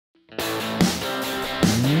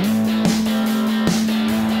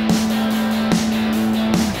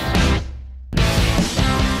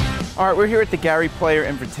right, we're here at the Gary Player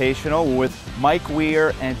Invitational with Mike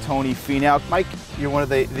Weir and Tony Finau. Mike, you're one of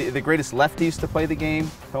the greatest lefties to play the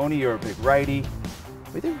game. Tony, you're a big righty.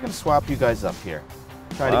 We think we're going to swap you guys up here.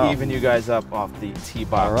 Try to even you guys up off the tee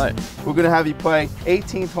box. All right. We're going to have you play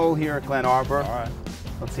 18th hole here at Glen Arbor. All right.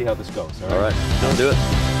 Let's see how this goes. All right. Let's do it.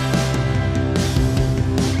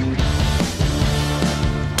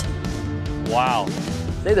 Wow.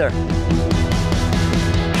 Stay there.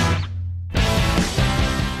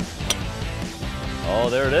 Oh,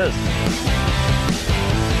 there it is.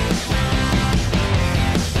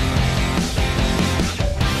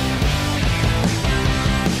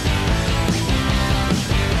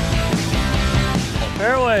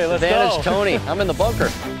 Fairway, let's Advantage, go. Tony. I'm in the bunker.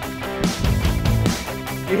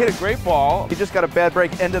 You hit a great ball. You just got a bad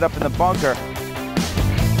break, ended up in the bunker.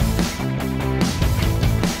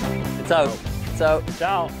 It's out. It's out. It's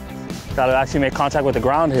out. Got to actually make contact with the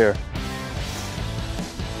ground here.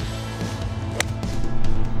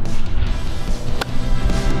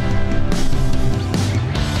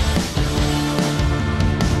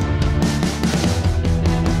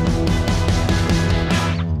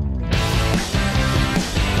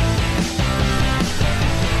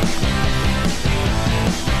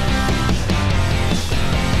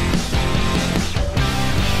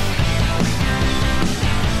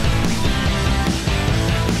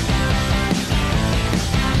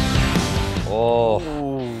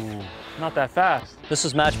 Not that fast. This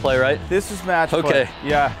is match play, right? This is match play. Okay.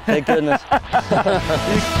 Yeah. Thank goodness.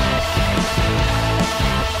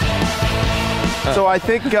 So I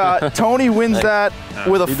think Tony wins that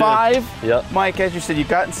with a 5. Yep. Mike, as you said, you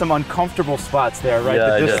got in some uncomfortable spots there, right?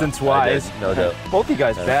 Yeah, the distance-wise. No doubt. Both you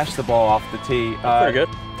guys bashed the ball off the tee. Pretty good.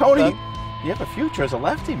 Tony, you have a future as a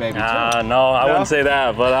lefty, maybe, too. No, I wouldn't say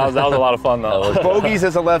that, but that was a lot of fun, though. Bogeys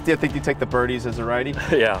as a lefty, I think you take the birdies as a righty.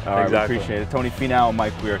 Yeah, All right, exactly. We appreciate it. Tony Finau and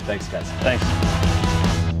Mike Weir, thanks, guys. Thanks.